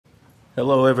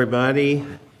Hello, everybody.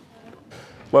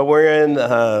 Well, we're in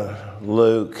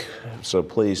Luke, so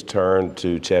please turn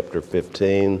to chapter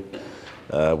 15.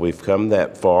 We've come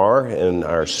that far in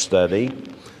our study.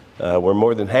 We're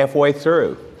more than halfway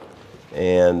through,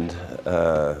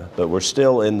 but we're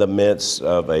still in the midst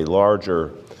of a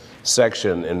larger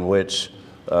section in which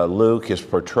Luke is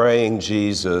portraying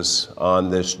Jesus on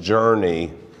this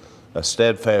journey, a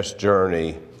steadfast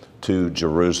journey to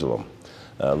Jerusalem.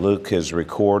 Luke has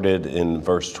recorded in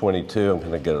verse 22,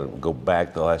 I'm going to go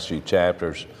back the last few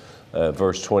chapters,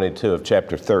 verse 22 of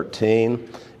chapter 13,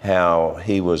 how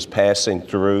he was passing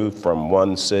through from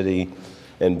one city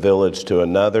and village to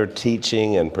another,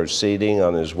 teaching and proceeding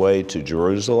on his way to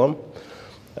Jerusalem.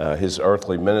 His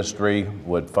earthly ministry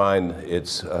would find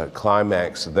its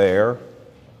climax there.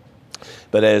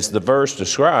 But as the verse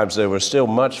describes, there was still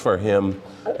much for him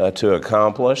to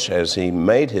accomplish as he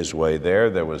made his way there.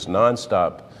 There was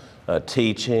nonstop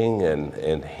teaching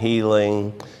and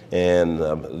healing, and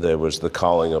there was the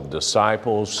calling of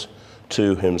disciples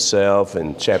to himself.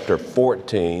 In chapter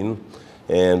 14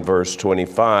 and verse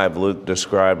 25, Luke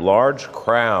described large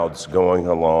crowds going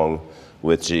along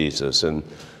with Jesus. And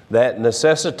that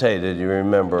necessitated, you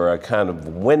remember, a kind of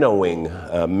winnowing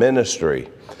ministry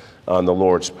on the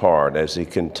Lord's part as he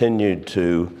continued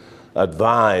to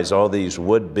advise all these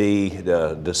would-be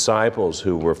disciples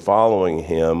who were following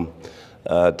him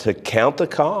to count the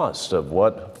cost of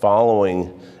what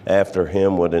following after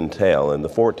him would entail. And the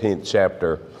 14th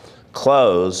chapter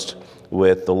closed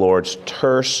with the Lord's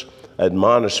terse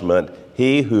admonishment,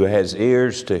 "He who has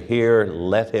ears to hear,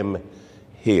 let him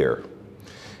hear."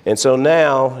 And so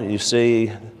now you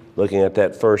see, looking at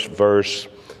that first verse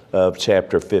of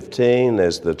chapter 15,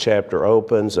 as the chapter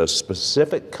opens, a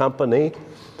specific company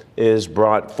is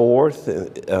brought forth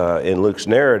in Luke's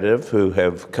narrative who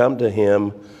have come to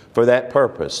him for that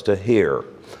purpose, to hear.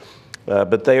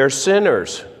 But they are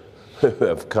sinners who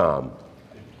have come,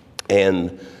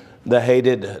 and the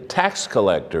hated tax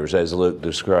collectors, as Luke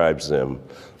describes them,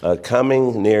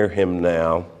 coming near him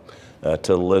now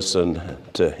to listen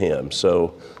to him.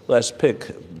 So let's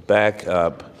pick back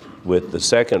up with the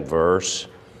second verse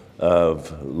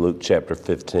of Luke chapter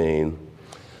 15.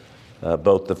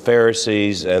 Both the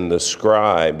Pharisees and the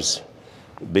scribes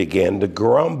began to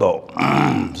grumble,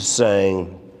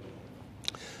 saying,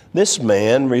 "This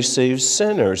man receives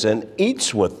sinners and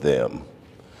eats with them."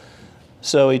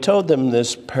 So he told them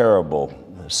this parable,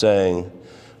 saying,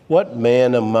 "What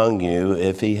man among you,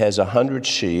 if he has 100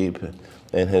 sheep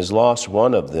and has lost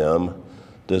one of them,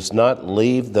 does not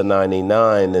leave the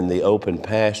 99 in the open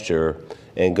pasture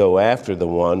and go after the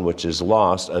one which is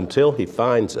lost until he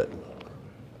finds it?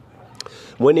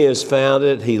 When he has found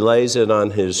it, he lays it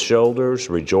on his shoulders,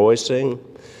 rejoicing.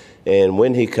 And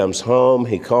when he comes home,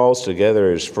 he calls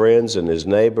together his friends and his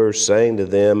neighbors, saying to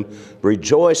them,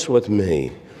 'Rejoice with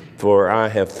me, for I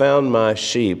have found my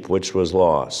sheep which was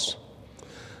lost.'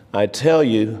 I tell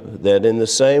you that in the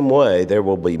same way there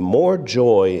will be more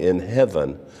joy in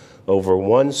heaven over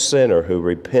one sinner who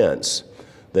repents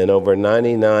than over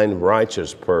 99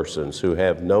 righteous persons who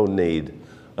have no need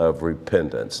of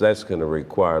repentance." That's going to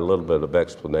require a little bit of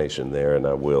explanation there, and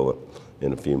I will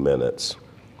in a few minutes.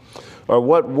 Or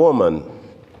what woman,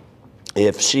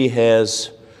 if she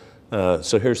has,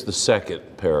 so here's the second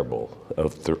parable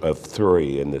of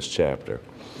three in this chapter.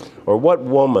 Or what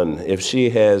woman, if she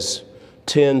has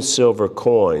 10 silver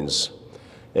coins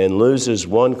and loses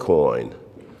one coin,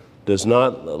 does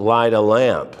not light a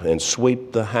lamp and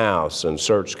sweep the house and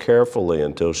search carefully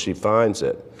until she finds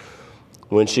it?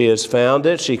 When she has found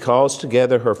it, she calls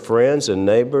together her friends and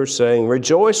neighbors, saying,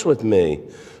 "Rejoice with me,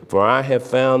 for I have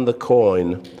found the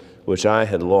coin which I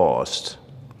had lost."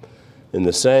 In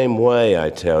the same way,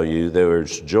 I tell you, there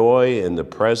is joy in the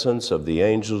presence of the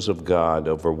angels of God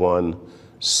over one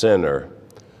sinner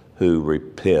who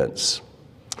repents.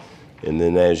 And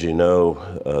then, as you know,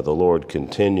 the Lord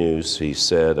continues. He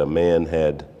said a man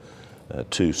had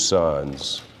 2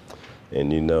 sons.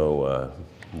 And you know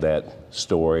that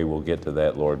story. We'll get to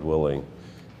that, Lord willing,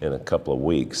 in a couple of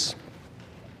weeks.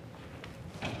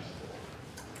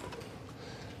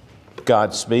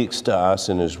 God speaks to us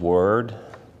in His Word.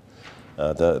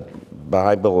 The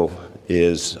Bible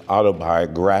is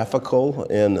autobiographical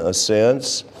in a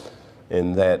sense,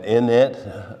 in that in it,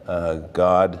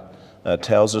 God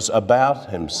tells us about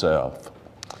Himself.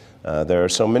 There are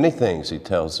so many things He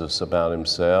tells us about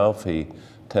Himself. He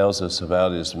tells us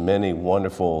about His many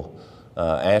wonderful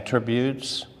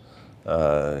attributes.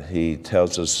 He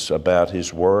tells us about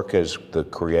His work as the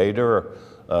creator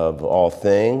of all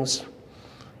things,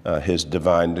 His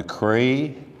divine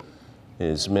decree,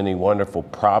 His many wonderful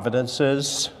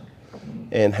providences,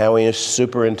 and how he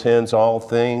superintends all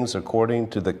things according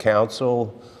to the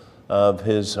counsel of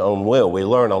his own will. We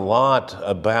learn a lot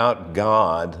about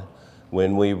God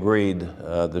when we read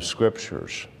the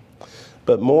scriptures.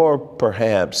 But more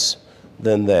perhaps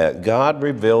than that, God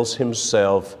reveals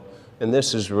himself, and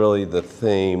this is really the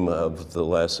theme of the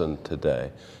lesson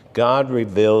today. God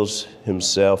reveals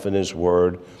himself in his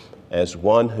word as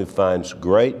one who finds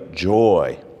great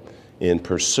joy in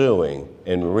pursuing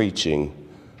and rescuing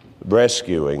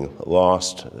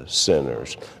lost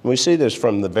sinners. And we see this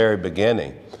from the very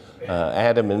beginning.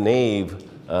 Adam and Eve,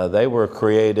 they were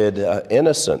created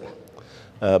innocent,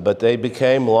 but they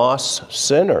became lost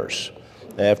sinners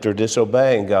after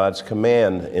disobeying God's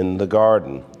command in the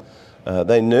garden.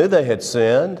 They knew they had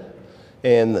sinned,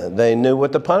 and they knew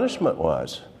what the punishment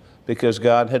was, because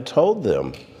God had told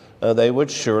them they would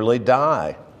surely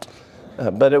die.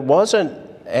 But it wasn't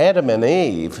Adam and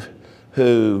Eve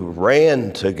who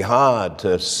ran to God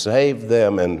to save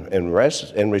them and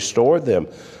restore them.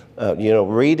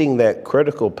 Reading that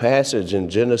critical passage in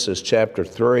Genesis chapter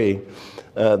 3,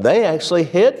 they actually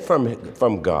hid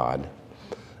from God.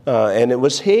 And it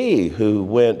was he who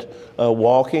went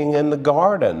walking in the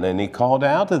garden, and he called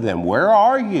out to them, "Where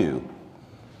are you?"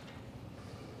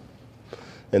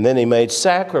 And then he made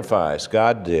sacrifice,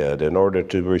 God did, in order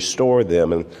to restore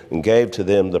them, and gave to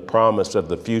them the promise of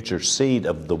the future seed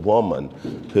of the woman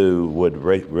who would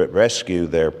rescue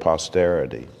their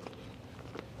posterity.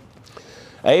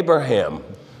 Abraham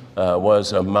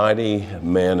was a mighty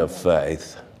man of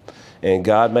faith, and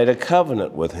God made a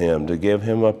covenant with him to give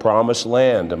him a promised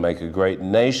land, to make a great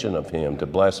nation of him, to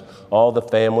bless all the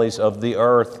families of the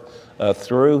earth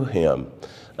through him.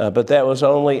 But that was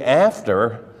only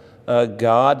after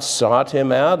God sought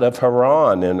him out of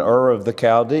Haran in Ur of the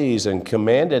Chaldees and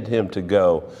commanded him to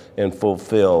go and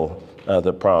fulfill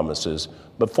the promises.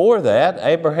 Before that,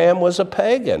 Abraham was a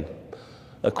pagan.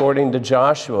 According to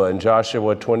Joshua in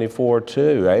Joshua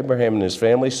 24:2, Abraham and his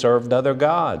family served other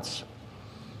gods.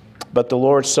 But the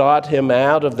Lord sought him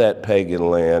out of that pagan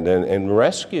land and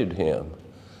rescued him.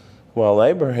 While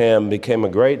Abraham became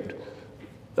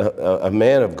a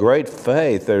man of great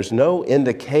faith, there's no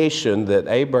indication that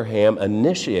Abraham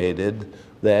initiated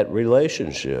that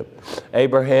relationship.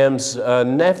 Abraham's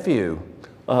nephew,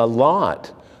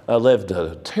 Lot, lived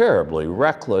a terribly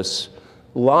reckless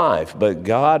life, but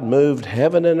God moved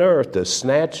heaven and earth to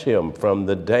snatch him from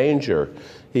the danger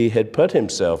he had put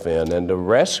himself in and to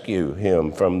rescue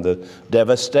him from the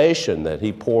devastation that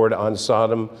he poured on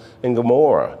Sodom and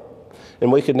Gomorrah.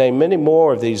 And we could name many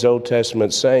more of these Old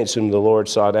Testament saints whom the Lord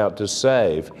sought out to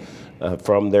save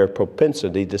from their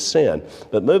propensity to sin.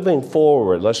 But moving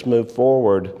forward, let's move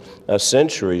forward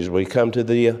centuries. We come to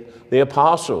the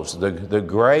apostles, the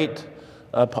great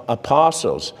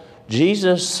apostles.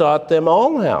 Jesus sought them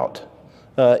all out,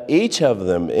 each of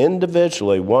them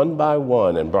individually, one by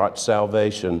one, and brought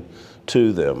salvation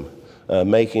to them,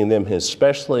 making them his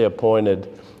specially appointed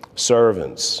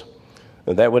servants.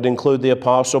 And that would include the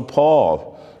Apostle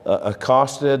Paul,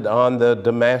 accosted on the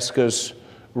Damascus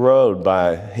road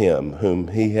by him, whom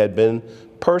he had been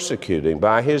persecuting,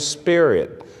 by his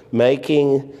Spirit,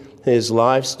 making his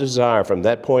life's desire from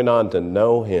that point on to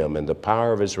know him and the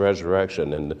power of his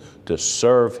resurrection and to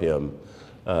serve him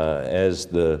as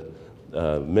the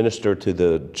minister to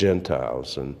the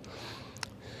Gentiles. And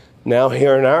now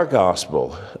here in our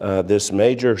gospel, this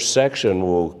major section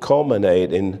will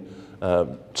culminate in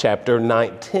chapter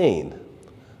 19.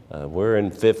 We're in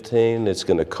 15. It's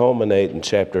going to culminate in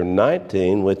chapter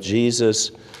 19 with Jesus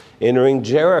entering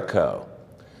Jericho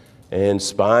and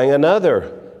spying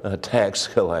another tax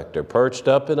collector perched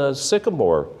up in a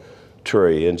sycamore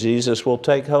tree. And Jesus will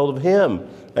take hold of him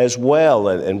as well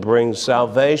and bring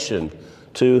salvation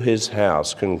to his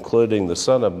house, concluding the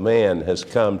Son of Man has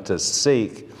come to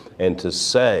seek and to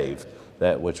save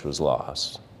that which was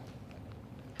lost.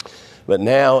 But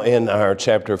now in our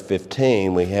chapter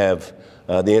 15, we have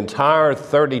the entire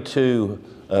 32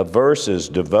 verses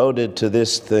devoted to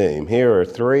this theme. Here are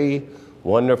three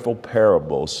wonderful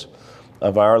parables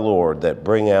of our Lord that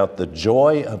bring out the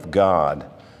joy of God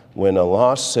when a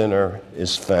lost sinner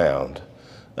is found,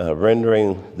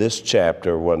 rendering this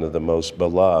chapter one of the most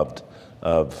beloved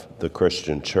of the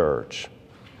Christian church.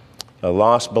 A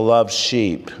lost beloved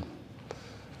sheep,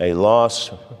 a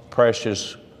lost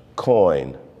precious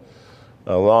coin,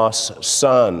 a lost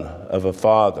son of a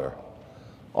father,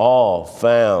 all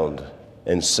found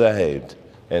and saved,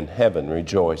 and heaven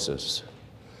rejoices.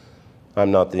 I'm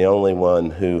not the only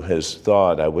one who has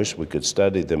thought, I wish we could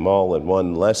study them all in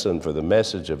one lesson, for the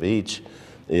message of each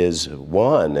is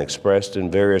one, expressed in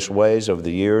various ways over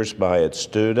the years by its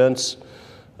students,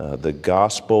 The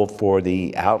Gospel for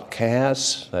the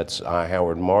Outcasts, that's I.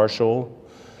 Howard Marshall.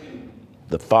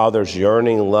 The Father's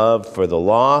Yearning Love for the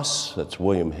Lost, that's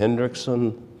William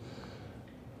Hendrickson.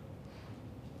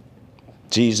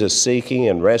 Jesus Seeking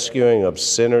and Rescuing of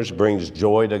Sinners Brings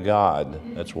Joy to God,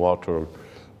 that's Walter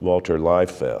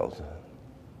Liefeld.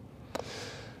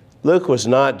 Luke was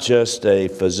not just a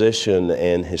physician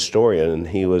and historian,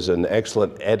 he was an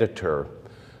excellent editor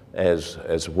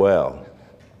as well.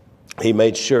 He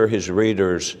made sure his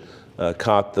readers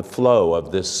caught the flow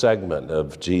of this segment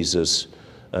of Jesus'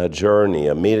 journey.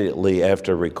 Immediately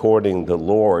after recording the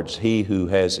Lord's, "He who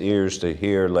has ears to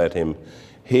hear, let him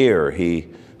hear," he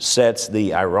sets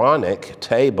the ironic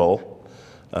table.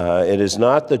 It is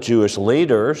not the Jewish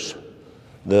leaders,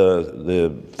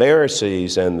 the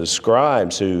Pharisees and the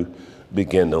scribes who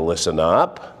begin to listen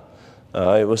up.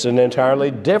 It was an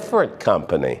entirely different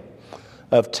company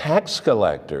of tax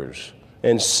collectors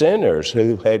and sinners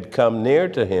who had come near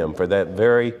to him for that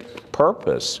very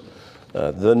purpose.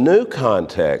 The new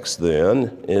context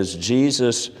then is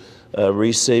Jesus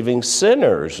receiving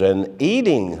sinners and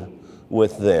eating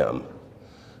with them.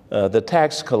 The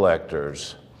tax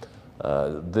collectors,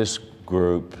 this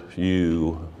group,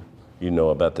 you know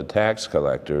about the tax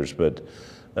collectors, but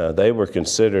they were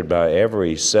considered by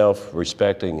every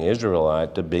self-respecting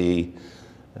Israelite to be,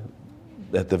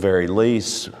 at the very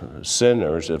least,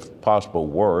 sinners, if possible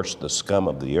worse, the scum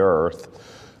of the earth.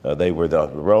 They were the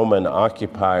Roman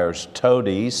occupiers'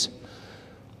 toadies,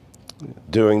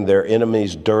 doing their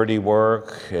enemies' dirty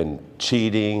work and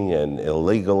cheating and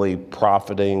illegally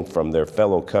profiting from their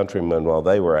fellow countrymen while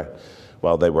they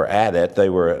were at it. They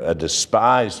were a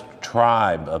despised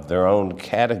tribe of their own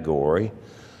category,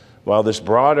 while this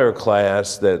broader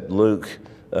class that Luke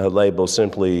labels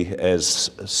simply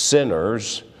as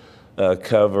sinners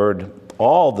covered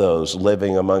all those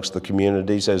living amongst the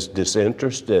communities as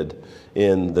disinterested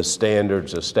in the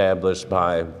standards established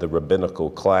by the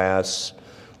rabbinical class,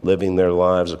 living their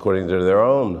lives according to their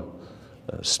own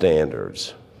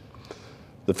standards.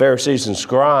 The Pharisees and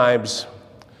scribes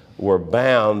were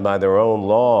bound by their own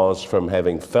laws from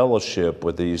having fellowship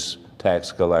with these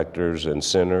tax collectors and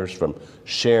sinners, from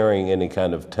sharing any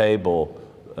kind of table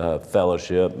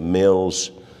fellowship, meals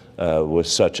with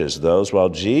such as those, while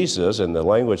Jesus, and the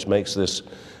language makes this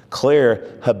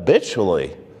clear,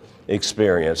 habitually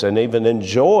experienced and even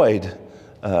enjoyed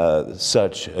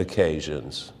such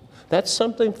occasions. That's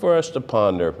something for us to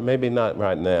ponder, maybe not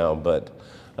right now, but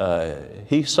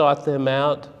he sought them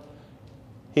out.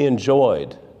 He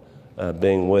enjoyed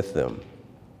being with them.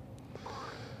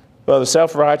 Well, the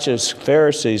self-righteous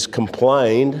Pharisees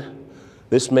complained,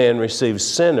 "This man receives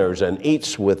sinners and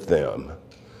eats with them."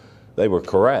 They were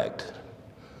correct.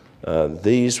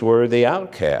 These were the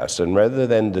outcasts, and rather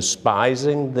than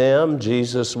despising them,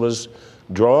 Jesus was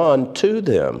drawn to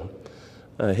them.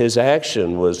 His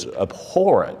action was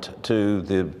abhorrent to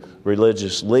the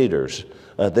religious leaders.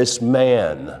 This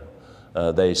man,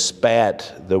 they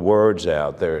spat the words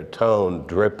out, their tone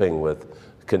dripping with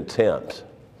contempt.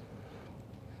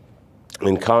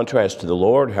 In contrast to the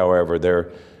Lord, however, their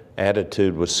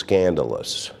attitude was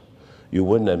scandalous. You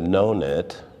wouldn't have known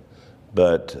it,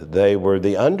 but they were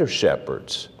the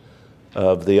under-shepherds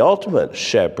of the ultimate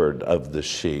shepherd of the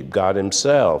sheep, God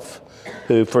himself,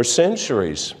 who for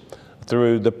centuries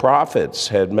through the prophets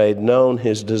had made known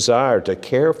his desire to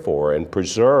care for and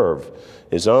preserve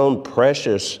his own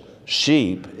precious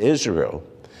sheep, Israel.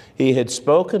 He had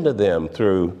spoken to them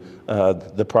through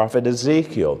the prophet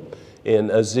Ezekiel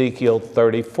in Ezekiel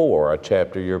 34, a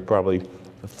chapter you're probably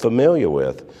familiar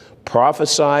with.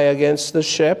 Prophesy against the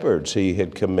shepherds, he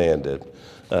had commanded.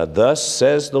 Thus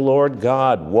says the Lord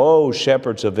God, woe,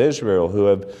 shepherds of Israel, who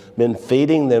have been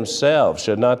feeding themselves.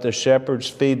 Should not the shepherds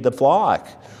feed the flock?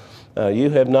 You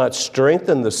have not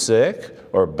strengthened the sick,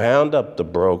 or bound up the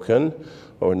broken,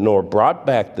 nor brought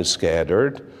back the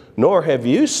scattered, nor have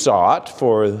you sought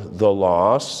for the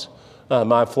lost.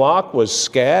 My flock was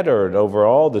scattered over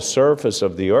all the surface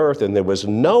of the earth, and there was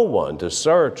no one to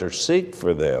search or seek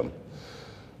for them.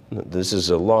 This is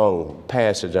a long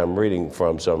passage I'm reading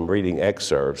from, so I'm reading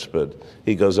excerpts, but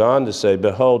he goes on to say,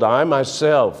 behold, I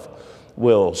myself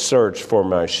will search for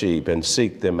my sheep and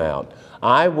seek them out.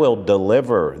 I will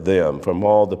deliver them from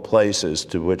all the places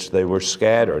to which they were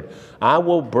scattered. I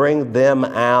will bring them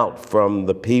out from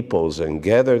the peoples and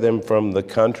gather them from the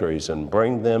countries and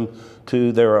bring them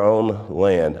to their own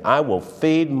land. I will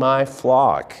feed my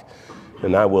flock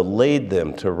and I will lead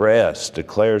them to rest,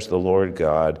 declares the Lord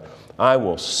God. I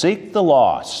will seek the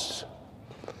lost,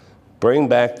 bring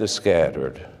back the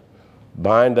scattered,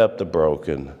 bind up the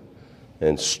broken,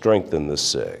 and strengthen the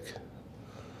sick.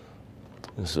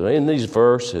 So in these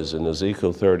verses in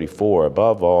Ezekiel 34,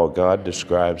 above all, God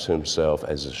describes himself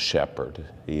as a shepherd.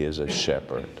 He is a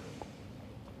shepherd.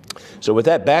 So with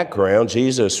that background,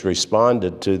 Jesus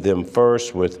responded to them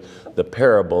first with the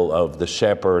parable of the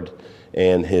shepherd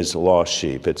and his lost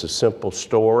sheep. It's a simple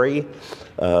story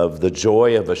of the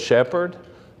joy of a shepherd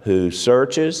who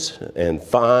searches and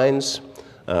finds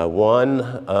one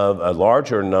of a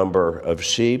larger number of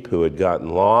sheep who had gotten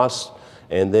lost,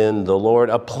 and then the Lord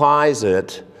applies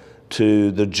it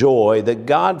to the joy that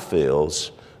God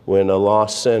feels when a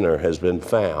lost sinner has been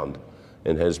found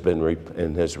and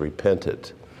has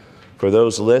repented. For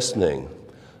those listening,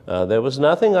 there was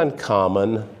nothing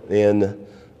uncommon in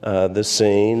the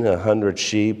scene. 100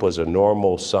 sheep was a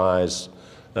normal size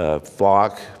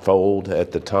fold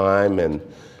at the time, and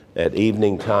at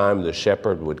evening time the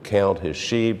shepherd would count his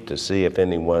sheep to see if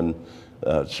any one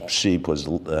sheep was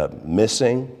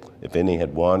missing, if any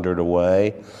had wandered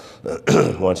away.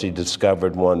 Once he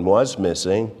discovered one was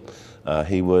missing,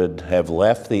 he would have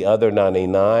left the other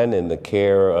 99 in the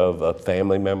care of a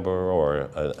family member or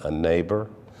a neighbor.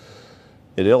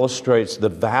 It illustrates the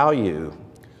value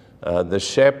the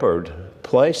shepherd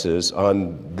places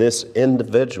on this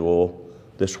individual,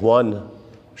 this one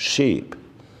sheep.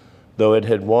 Though it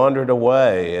had wandered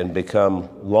away and become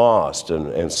lost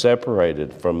and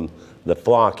separated from the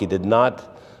flock, he did not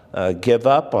give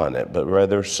up on it, but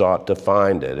rather sought to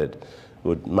find it.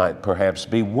 It might perhaps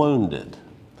be wounded,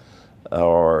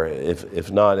 or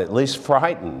if not, at least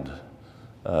frightened,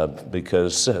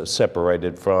 because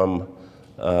separated from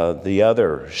the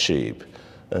other sheep.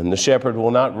 And the shepherd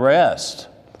will not rest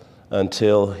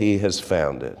until he has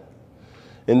found it.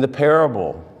 In the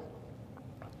parable,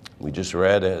 we just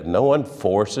read it, no one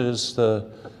forces the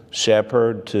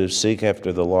shepherd to seek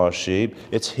after the lost sheep.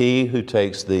 It's he who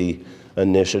takes the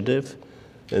initiative,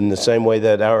 in the same way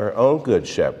that our own good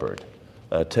shepherd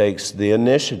takes the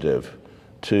initiative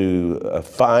to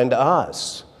find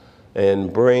us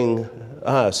and bring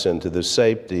us into the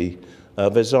safety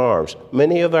of his arms.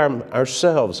 Many of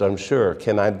ourselves, I'm sure,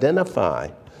 can identify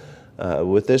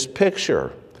with this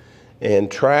picture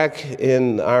and track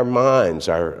in our minds,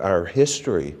 our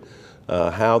history,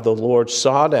 how the Lord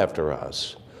sought after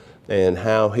us and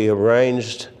how he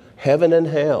arranged heaven and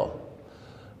hell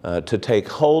to take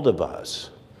hold of us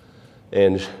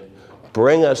and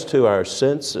bring us to our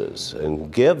senses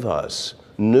and give us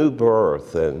new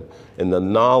birth and the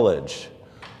knowledge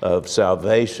of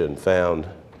salvation found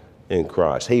in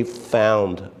Christ. He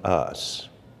found us.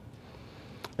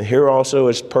 And here also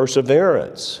is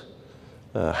perseverance.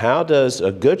 How does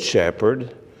a good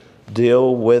shepherd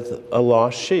deal with a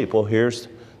lost sheep? Well, here's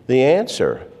the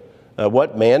answer.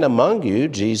 What man among you,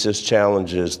 Jesus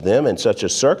challenges them, in such a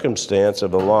circumstance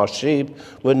of a lost sheep,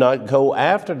 would not go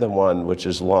after the one which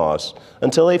is lost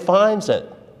until he finds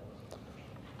it?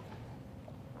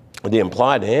 The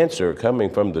implied answer coming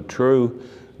from the true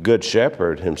good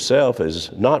shepherd himself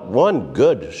is not one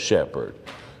good shepherd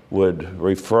would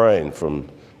refrain from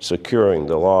securing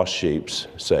the lost sheep's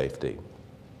safety.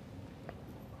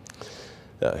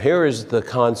 Here is the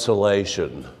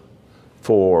consolation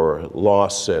for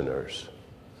lost sinners.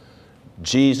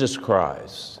 Jesus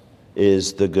Christ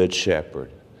is the good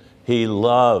shepherd. He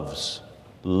loves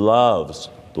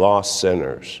lost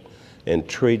sinners and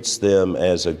treats them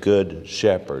as a good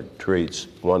shepherd treats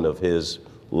one of his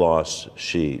lost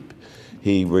sheep.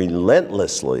 He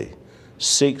relentlessly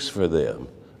seeks for them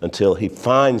until he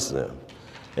finds them.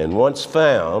 And once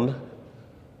found,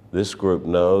 this group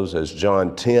knows, as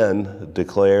John 10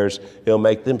 declares, he'll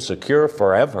make them secure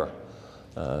forever.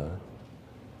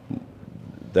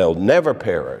 They'll never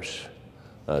perish.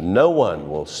 No one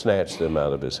will snatch them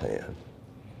out of his hand.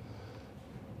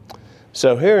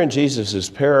 So here in Jesus'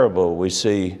 parable, we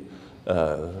see,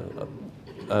 I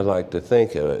like to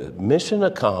think of it, mission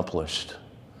accomplished.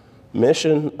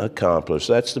 Mission accomplished.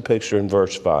 That's the picture in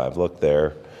verse 5. Look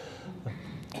there.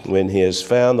 When he has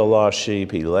found the lost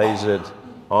sheep, he lays it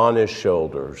on his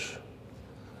shoulders,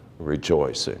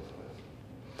 rejoicing.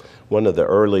 One of the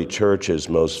early church's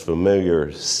most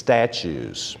familiar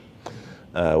statues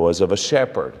was of a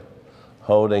shepherd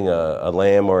holding a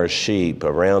lamb or a sheep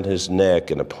around his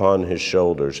neck and upon his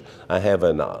shoulders. I have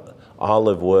an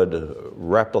olive wood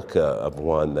replica of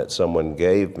one that someone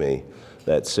gave me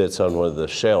that sits on one of the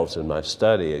shelves in my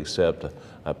study, except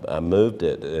I moved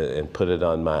it and put it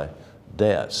on my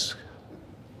desk.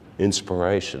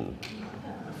 Inspiration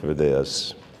for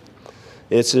this.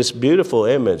 It's this beautiful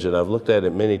image, and I've looked at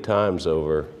it many times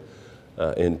over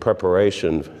in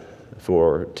preparation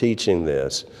for teaching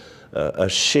this. A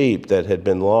sheep that had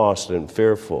been lost and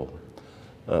fearful.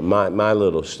 My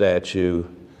little statue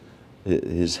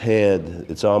His head,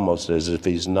 it's almost as if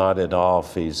he's nodded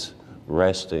off, he's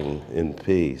resting in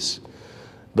peace.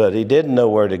 But he didn't know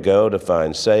where to go to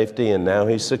find safety, and now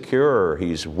he's secure.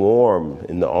 He's warm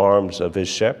in the arms of his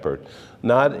shepherd,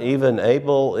 not even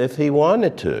able, if he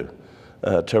wanted to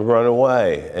run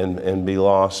away and be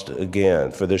lost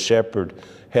again. For the shepherd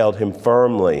held him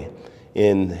firmly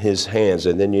in his hands.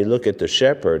 And then you look at the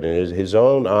shepherd, and his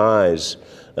own eyes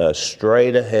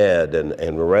straight ahead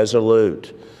and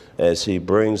resolute as he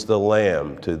brings the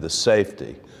lamb to the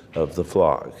safety of the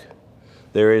flock.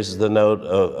 There is the note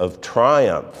of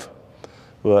triumph,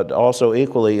 but also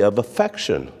equally of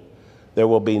affection. There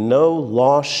will be no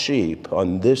lost sheep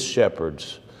on this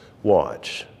shepherd's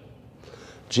watch.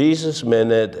 Jesus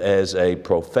meant it as a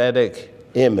prophetic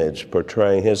image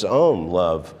portraying his own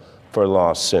love for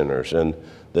lost sinners and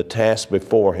the task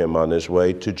before him on his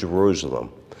way to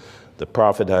Jerusalem. The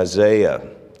prophet Isaiah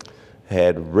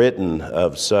had written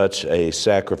of such a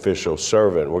sacrificial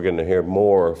servant. We're going to hear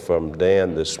more from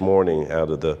Dan this morning out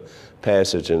of the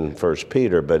passage in 1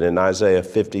 Peter, but in Isaiah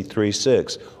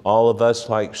 53:6, all of us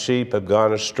like sheep have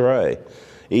gone astray.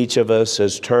 Each of us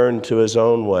has turned to his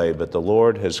own way, but the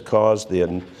Lord has caused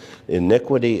the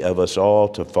iniquity of us all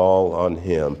to fall on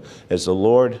him. As the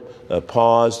Lord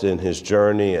paused in his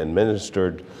journey and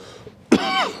ministered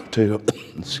to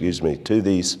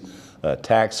these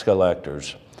tax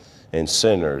collectors and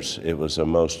sinners, it was a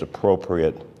most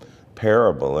appropriate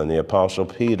parable. And the Apostle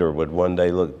Peter would one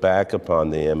day look back upon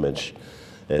the image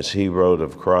as he wrote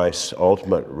of Christ's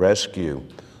ultimate rescue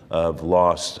of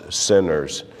lost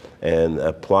sinners and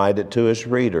applied it to his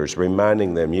readers,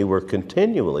 reminding them, you were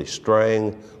continually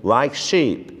straying like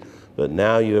sheep, but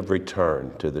now you have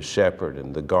returned to the shepherd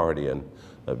and the guardian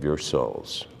of your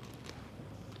souls.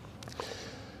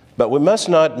 But we must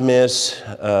not miss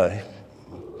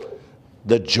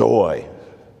the joy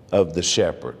of the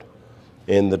shepherd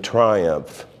in the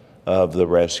triumph of the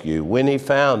rescue. When he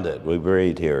found it, we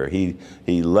read here, he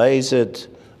lays it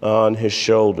on his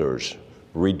shoulders,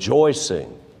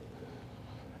 rejoicing.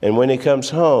 And when he comes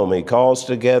home, he calls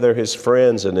together his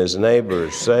friends and his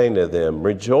neighbors, saying to them,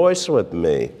 rejoice with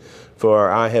me,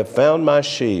 for I have found my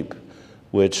sheep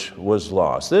which was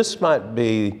lost. This might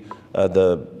be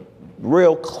the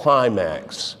real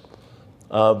climax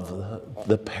of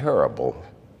the parable.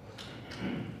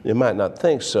 You might not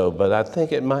think so, but I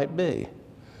think it might be.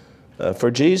 For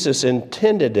Jesus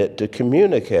intended it to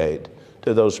communicate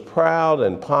to those proud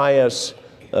and pious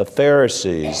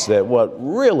Pharisees that what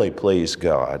really pleased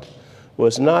God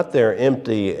was not their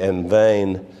empty and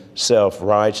vain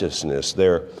self-righteousness,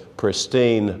 their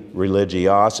pristine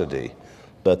religiosity,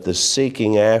 but the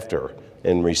seeking after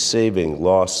and receiving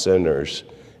lost sinners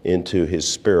into his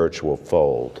spiritual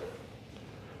fold.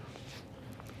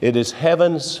 It is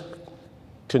heaven's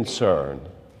concern.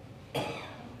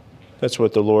 That's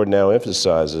what the Lord now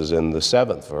emphasizes in the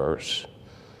 7th verse.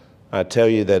 I tell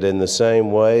you that in the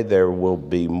same way there will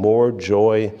be more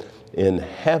joy in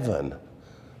heaven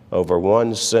over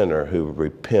one sinner who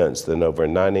repents than over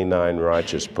 99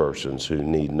 righteous persons who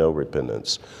need no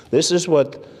repentance. This is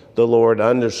what the Lord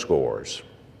underscores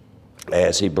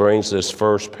as he brings this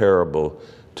first parable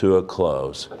to a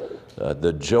close.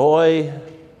 The joy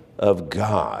of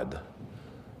God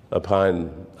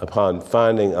upon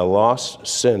finding a lost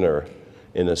sinner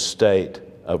in a state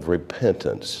of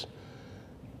repentance.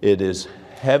 It is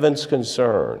heaven's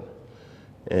concern,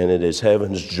 and it is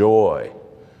heaven's joy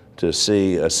to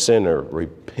see a sinner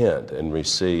repent and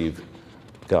receive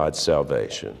God's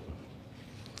salvation.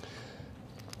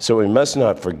 So we must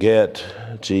not forget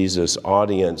Jesus'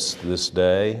 audience this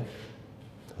day.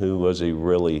 Who was he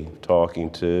really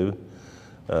talking to?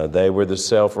 They were the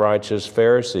self-righteous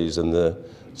Pharisees and the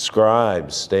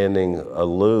scribes standing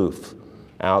aloof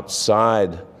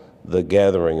outside the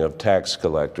gathering of tax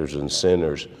collectors and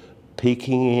sinners,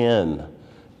 peeking in,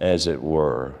 as it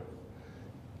were,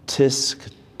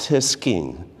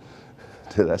 tisking.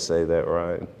 Did I say that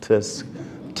right?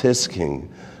 Tisking,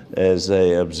 as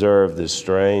they observed this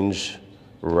strange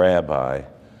rabbi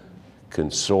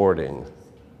consorting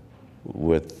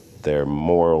with their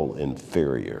moral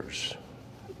inferiors.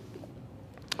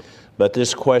 But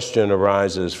this question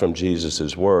arises from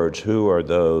Jesus' words. Who are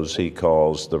those he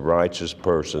calls the righteous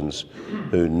persons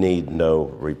who need no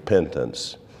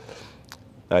repentance?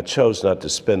 I chose not to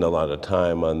spend a lot of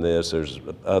time on this. There's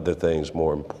other things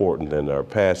more important in our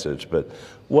passage. But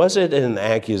was it an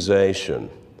accusation,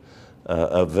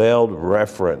 a veiled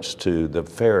reference to the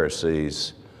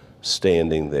Pharisees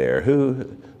standing there?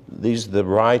 These are the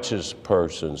righteous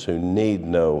persons who need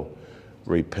no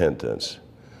repentance.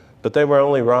 But they were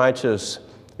only righteous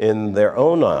in their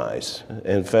own eyes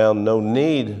and found no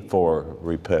need for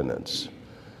repentance.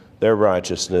 Their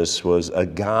righteousness was a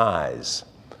guise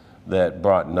that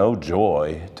brought no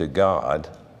joy to God.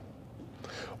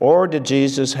 Or did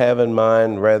Jesus have in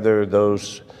mind rather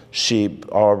those sheep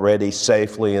already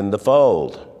safely in the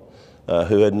fold,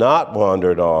 who had not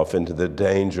wandered off into the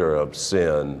danger of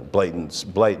sin,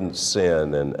 blatant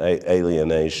sin and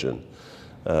alienation?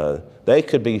 They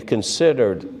could be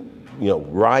considered,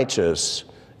 righteous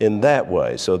in that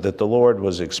way, so that the Lord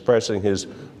was expressing his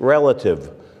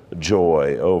relative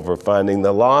joy over finding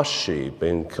the lost sheep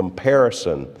in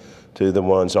comparison to the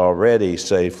ones already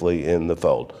safely in the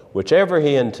fold. Whichever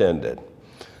he intended,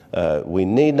 we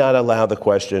need not allow the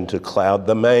question to cloud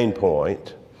the main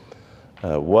point.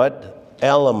 What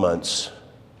elements,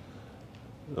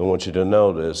 I want you to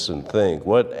notice and think,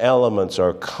 what elements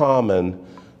are common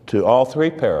to all three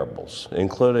parables,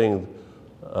 including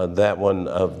that one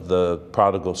of the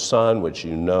prodigal son, which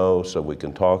you know, so we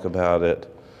can talk about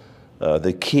it.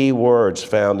 The key words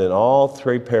found in all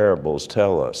three parables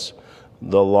tell us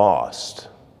the lost,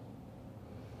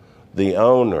 the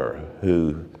owner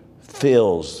who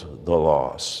feels the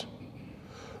loss,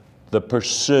 the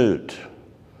pursuit,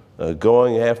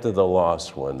 going after the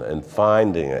lost one and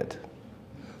finding it,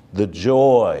 the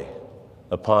joy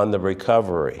upon the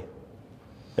recovery,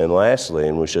 and lastly,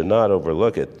 and we should not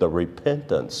overlook it, the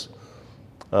repentance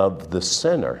of the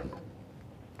sinner.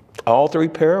 All three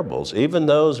parables, even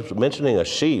those mentioning a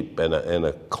sheep and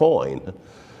a coin,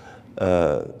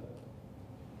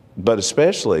 but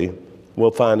especially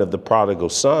we'll find of the prodigal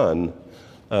son,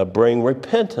 bring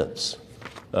repentance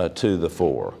to the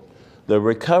fore. The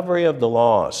recovery of the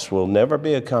lost will never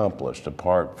be accomplished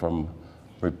apart from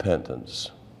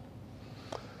repentance.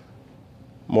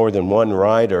 More than one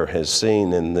writer has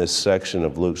seen in this section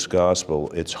of Luke's gospel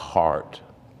its heart.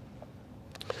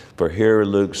 For here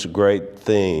Luke's great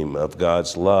theme of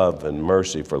God's love and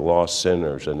mercy for lost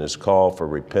sinners and his call for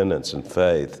repentance and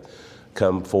faith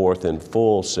come forth in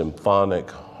full symphonic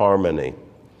harmony.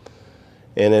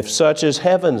 And if such is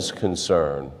heaven's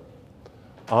concern,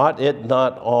 ought it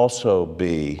not also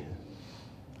be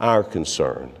our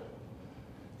concern?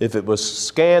 If it was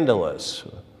scandalous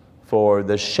for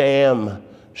the sham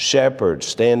shepherd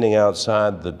standing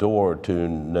outside the door to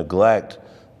neglect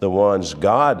the ones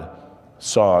God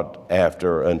sought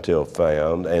after until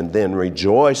found and then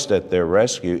rejoiced at their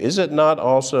rescue, is it not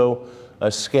also a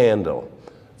scandal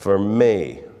for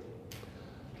me,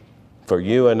 for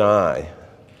you and I,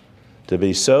 to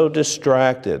be so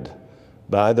distracted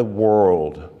by the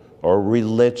world or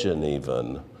religion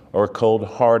even, or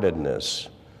cold-heartedness,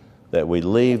 that we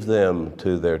leave them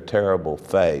to their terrible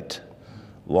fate,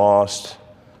 lost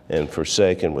and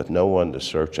forsaken with no one to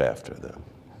search after them?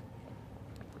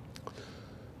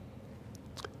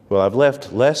 Well, I've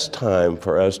left less time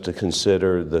for us to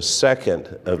consider the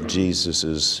second of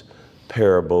Jesus's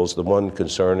parables, the one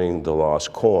concerning the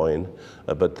lost coin.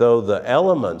 But though the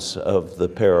elements of the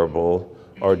parable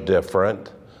are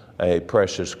different, a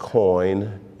precious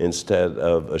coin instead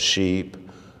of a sheep,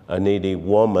 a needy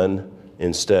woman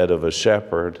instead of a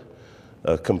shepherd,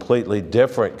 a completely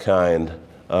different kind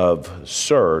of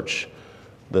search,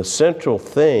 the central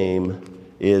theme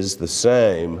is the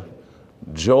same: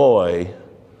 joy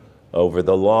over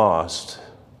the lost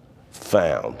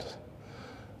found.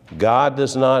 God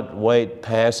does not wait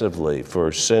passively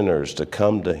for sinners to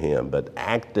come to him, but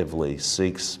actively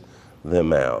seeks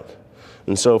them out.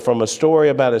 And so from a story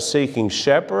about a seeking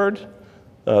shepherd,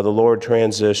 the Lord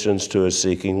transitions to a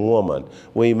seeking woman.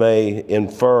 We may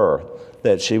infer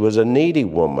that she was a needy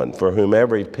woman for whom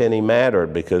every penny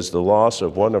mattered, because the loss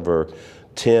of one of her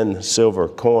 10 silver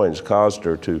coins caused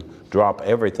her to drop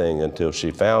everything until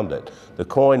she found it. The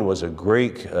coin was a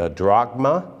Greek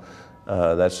drachma.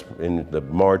 That's in the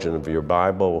margin of your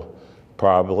Bible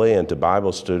probably, and to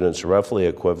Bible students roughly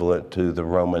equivalent to the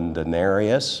Roman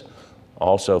denarius,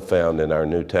 also found in our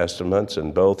New Testaments,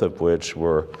 and both of which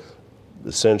were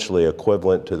essentially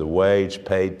equivalent to the wage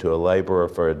paid to a laborer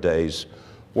for a day's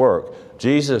work.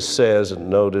 Jesus says, and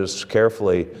notice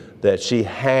carefully, that she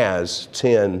has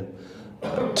 10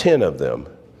 of them,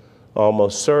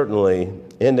 almost certainly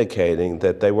indicating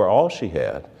that they were all she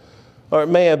had. Or it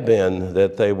may have been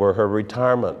that they were her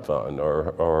retirement fund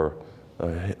or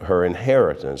her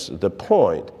inheritance. The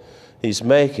point he's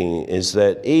making is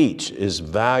that each is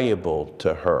valuable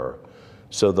to her.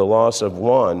 So the loss of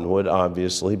one would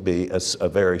obviously be a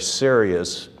very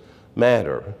serious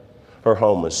matter. Her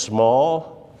home is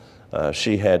small.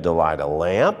 She had to light a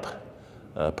lamp,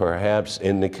 perhaps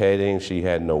indicating she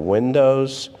had no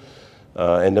windows.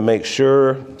 And to make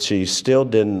sure she still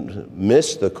didn't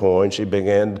miss the coin, she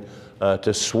began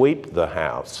to sweep the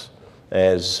house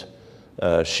as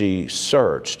she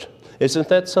searched. Isn't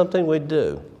that something we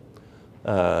do?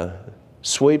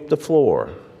 Sweep the floor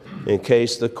in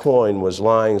case the coin was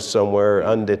lying somewhere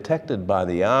undetected by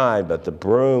the eye, but the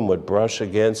broom would brush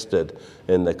against it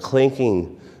and the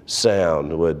clinking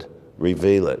sound would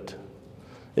reveal it.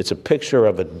 It's a picture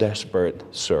of a desperate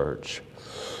search.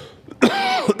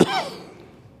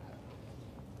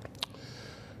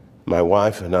 My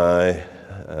wife and I,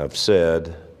 I've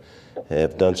said,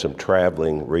 have done some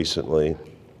traveling recently.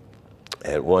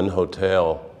 At one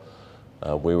hotel,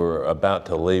 we were about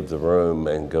to leave the room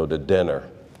and go to dinner,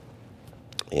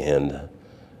 and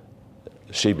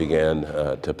she began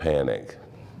to panic.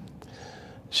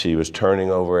 She was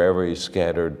turning over every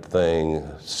scattered thing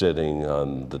sitting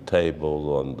on the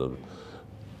table, on the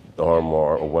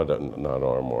armoire, or what, not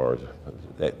armoire,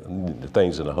 the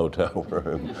things in a hotel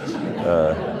room.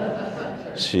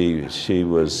 She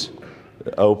was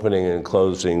opening and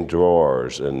closing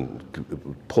drawers and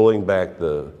pulling back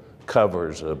the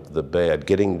covers of the bed,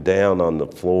 getting down on the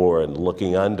floor and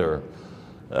looking under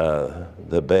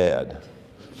the bed.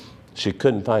 She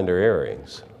couldn't find her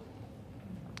earrings.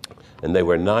 And they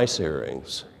were nice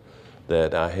earrings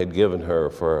that I had given her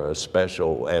for a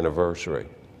special anniversary.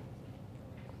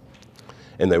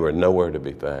 And they were nowhere to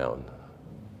be found.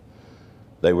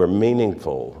 They were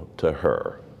meaningful to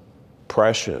her,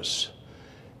 precious,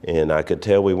 and I could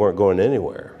tell we weren't going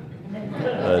anywhere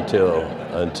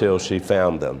until she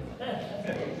found them,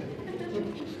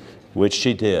 which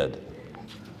she did.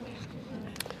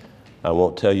 I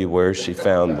won't tell you where she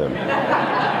found them.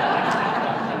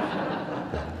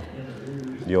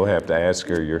 You'll have to ask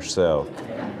her yourself.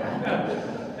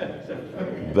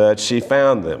 But she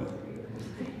found them,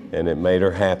 and it made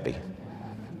her happy.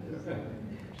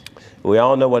 We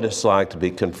all know what it's like to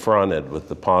be confronted with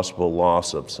the possible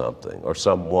loss of something or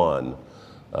someone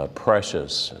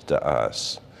precious to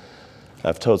us.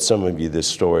 I've told some of you this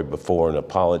story before, and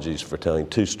apologies for telling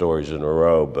two stories in a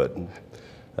row, but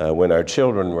when our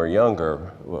children were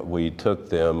younger, we took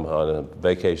them on a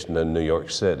vacation in New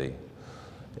York City.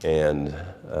 And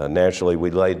naturally, we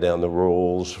laid down the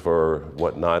rules for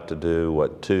what not to do,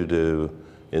 what to do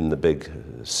in the big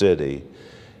city,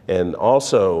 and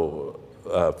also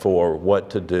for what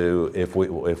to do if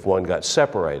one got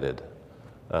separated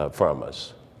from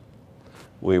us.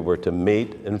 We were to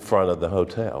meet in front of the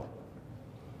hotel.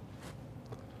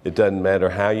 It doesn't matter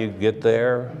how you get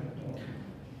there.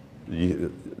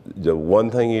 The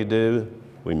one thing you do,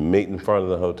 we meet in front of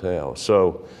the hotel.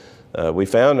 So we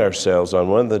found ourselves on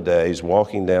one of the days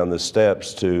walking down the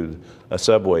steps to a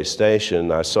subway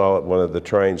station. I saw one of the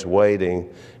trains waiting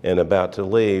and about to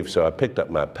leave, so I picked up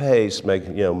my pace,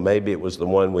 maybe it was the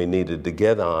one we needed to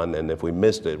get on, and if we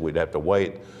missed it, we'd have to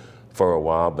wait for a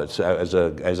while. But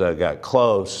as I got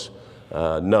close,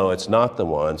 no, it's not the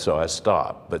one, so I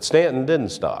stopped. But Stanton didn't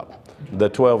stop, the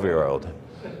 12-year-old.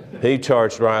 He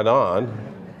charged right on.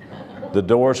 The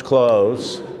doors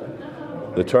close.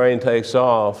 The train takes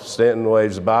off. Stanton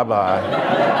waves bye-bye.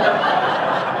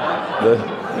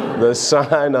 The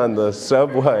sign on the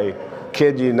subway,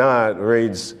 kid you not,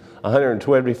 reads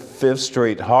 125th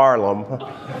Street, Harlem.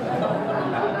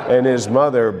 And his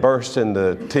mother burst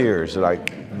into tears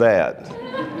like that.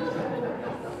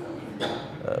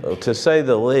 To say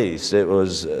the least, it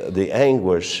was the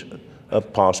anguish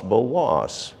of possible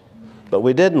loss. But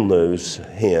we didn't lose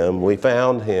him. We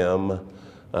found him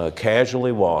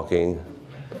casually walking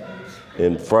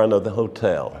in front of the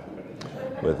hotel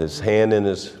with his hand in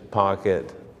his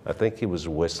pocket. I think he was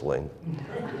whistling.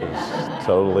 He was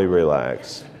totally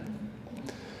relaxed.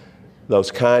 Those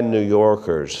kind New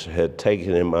Yorkers had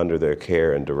taken him under their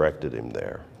care and directed him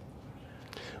there.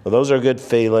 Well, those are good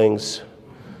feelings.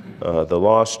 The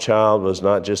lost child was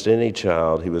not just any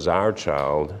child, he was our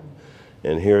child.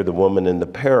 And here the woman in the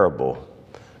parable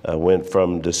went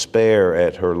from despair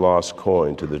at her lost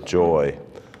coin to the joy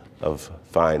of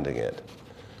finding it.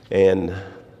 And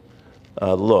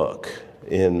look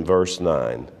in verse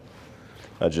 9.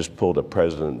 I just pulled a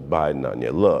President Biden on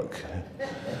you. Look.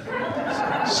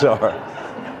 Sorry.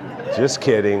 Just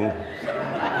kidding.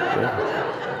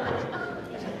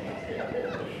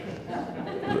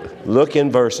 Look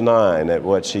in verse 9 at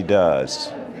what she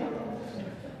does.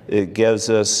 It gives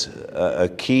us a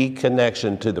key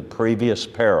connection to the previous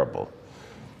parable.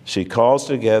 She calls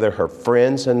together her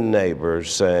friends and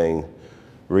neighbors, saying,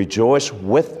 "Rejoice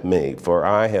with me, for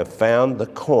I have found the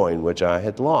coin which I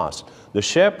had lost." The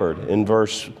shepherd in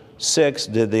verse 6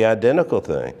 did the identical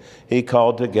thing. He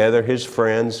called together his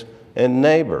friends and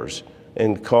neighbors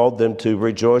and called them to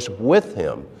rejoice with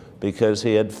him because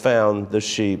he had found the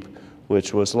sheep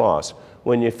which was lost.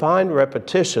 when you find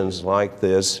repetitions like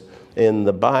this in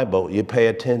the Bible, you pay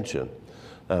attention.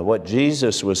 What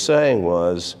Jesus was saying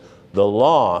was, the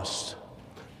lost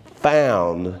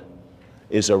found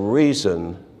is a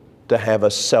reason to have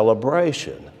a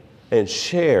celebration and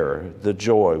share the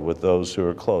joy with those who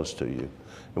are close to you.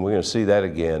 And we're going to see that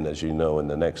again, as you know, in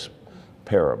the next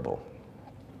parable.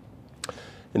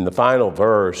 In the final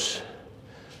verse,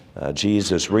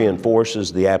 Jesus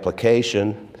reinforces the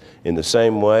application. In the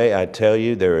same way, I tell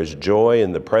you, there is joy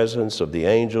in the presence of the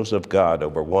angels of God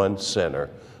over one sinner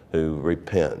who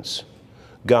repents.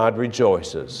 God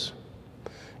rejoices,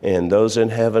 and those in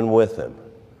heaven with him,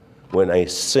 when a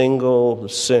single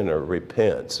sinner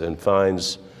repents and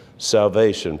finds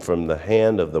salvation from the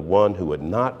hand of the one who would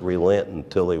not relent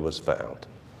until he was found.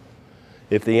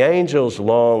 If the angels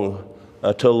long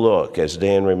to look, as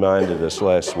Dan reminded us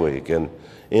last week, and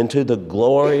into the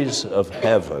glories of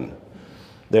heaven,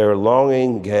 their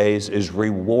longing gaze is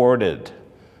rewarded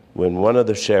when one of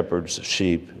the shepherd's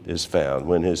sheep is found,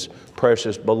 when his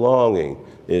precious belonging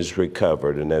is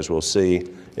recovered, and as we'll see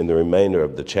in the remainder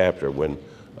of the chapter, when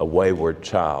a wayward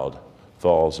child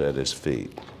falls at his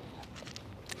feet.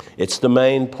 It's the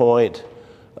main point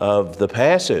of the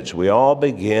passage. We all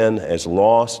begin as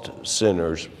lost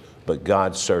sinners, but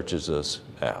God searches us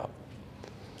out.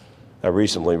 I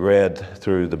recently read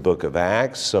through the book of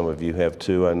Acts. Some of you have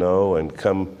too, I know, and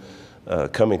coming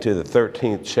to the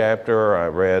 13th chapter, I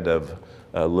read of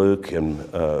Luke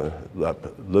and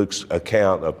Luke's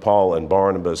account of Paul and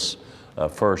Barnabas'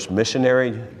 first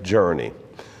missionary journey.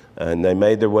 And they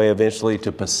made their way eventually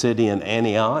to Pisidian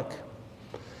Antioch.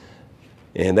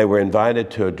 And they were invited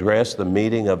to address the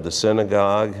meeting of the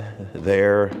synagogue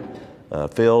there,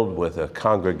 filled with a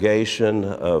congregation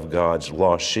of God's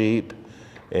lost sheep,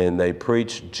 and they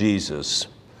preached Jesus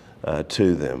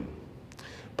to them.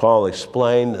 Paul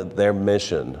explained their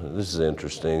mission. This is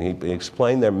interesting. He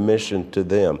explained their mission to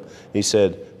them. He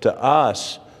said, "To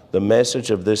us, the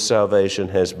message of this salvation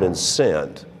has been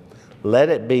sent. Let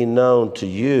it be known to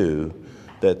you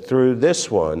that through this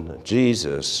one,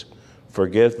 Jesus,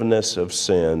 forgiveness of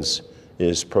sins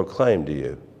is proclaimed to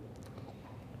you."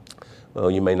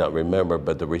 Well, you may not remember,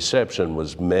 but the reception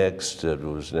was mixed. It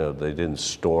was, they didn't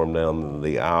storm down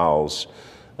the aisles,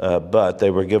 but they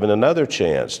were given another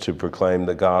chance to proclaim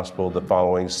the gospel the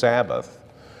following Sabbath.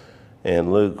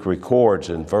 And Luke records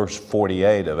in verse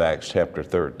 48 of Acts chapter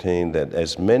 13 that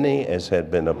as many as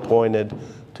had been appointed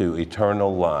to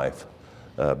eternal life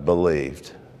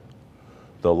believed.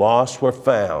 The lost were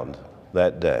found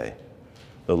that day.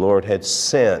 The Lord had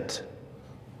sent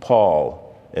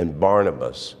Paul and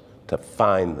Barnabas to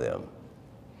find them.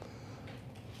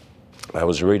 I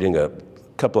was reading a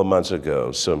couple of months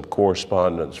ago some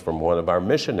correspondence from one of our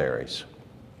missionaries.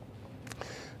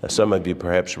 Some of you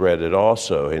perhaps read it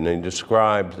also, and he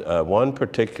described one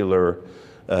particular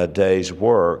day's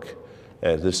work,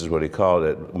 and this is what he called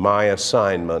it, my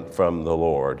assignment from the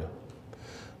Lord.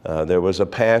 There was a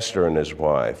pastor and his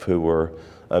wife who were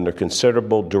under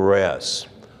considerable duress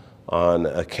on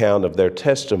account of their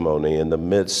testimony in the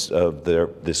midst of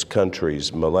this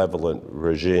country's malevolent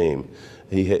regime.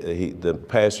 The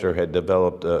pastor had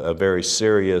developed a very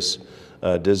serious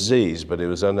disease, but he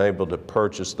was unable to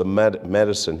purchase the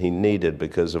medicine he needed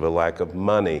because of a lack of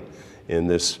money in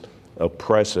this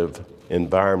oppressive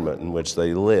environment in which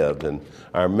they lived. And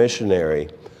our missionary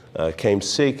came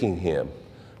seeking him,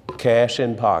 cash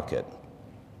in pocket,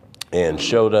 and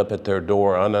showed up at their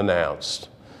door unannounced.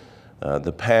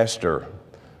 The pastor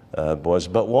was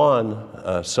but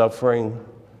one suffering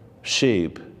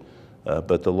sheep,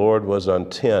 but the Lord was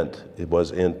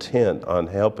intent on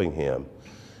helping him.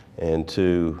 And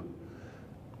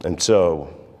so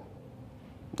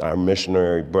our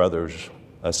missionary brother's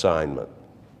assignment.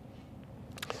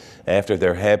 After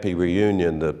their happy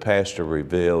reunion, the pastor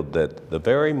revealed that the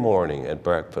very morning at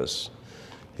breakfast,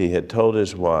 he had told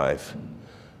his wife,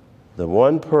 the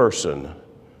one person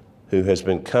who has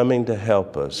been coming to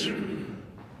help us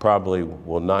probably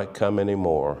will not come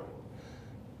anymore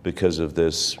because of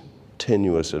this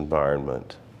tenuous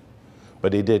environment.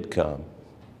 But he did come.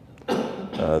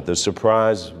 The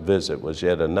surprise visit was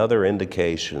yet another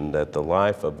indication that the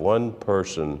life of one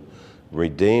person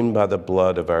redeemed by the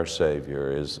blood of our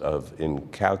Savior is of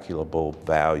incalculable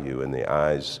value in the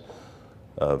eyes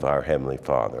of our Heavenly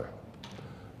Father.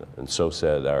 And so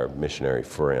said our missionary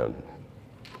friend.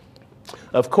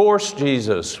 Of course,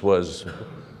 Jesus was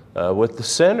with the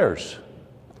sinners.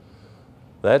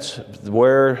 That's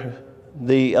where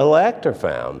the elect are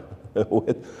found,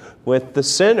 with the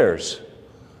sinners.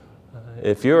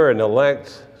 If you're an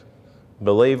elect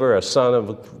believer, a son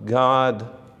of God,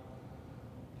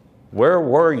 Where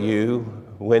were you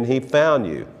when he found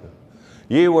you?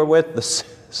 You were with the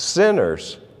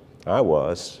sinners. I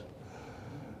was.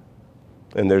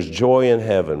 And there's joy in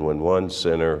heaven when one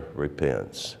sinner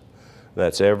repents.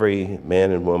 That's every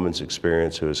man and woman's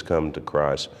experience who has come to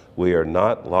Christ. We are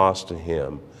not lost to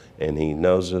him, and he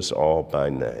knows us all by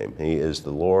name. He is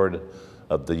the Lord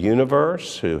of the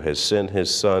universe who has sent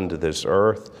his Son to this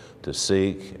earth to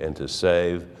seek and to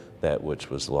save that which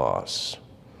was lost.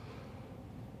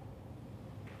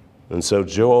 And so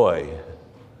joy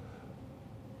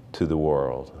to the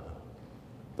world.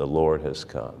 The Lord has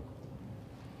come.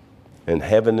 And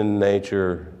heaven and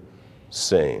nature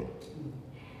sing.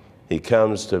 He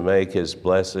comes to make his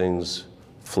blessings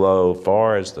flow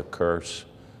far as the curse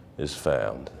is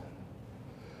found.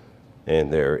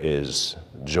 And there is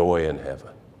joy in heaven.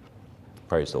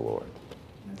 Praise the Lord.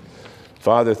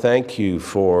 Father, thank you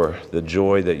for the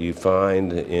joy that you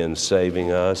find in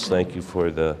saving us. Thank you for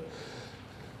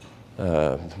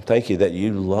thank you that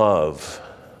you love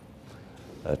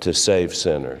to save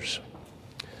sinners.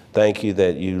 Thank you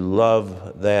that you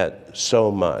love that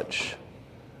so much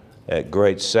at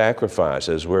great sacrifice,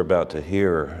 as we're about to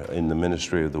hear in the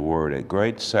ministry of the word. At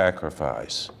great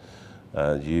sacrifice,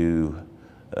 you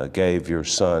gave your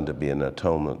Son to be an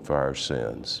atonement for our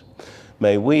sins.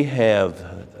 May we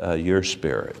have your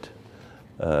Spirit.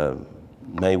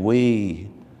 May we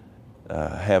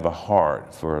have a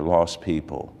heart for lost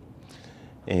people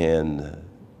and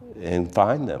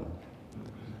find them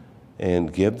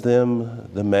and give them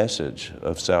the message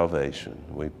of salvation.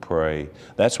 We pray.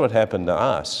 That's what happened to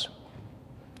us.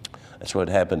 That's what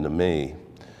happened to me.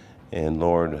 And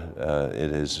Lord,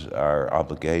 it is our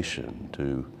obligation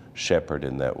to shepherd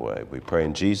in that way. We pray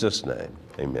in Jesus' name.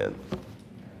 Amen.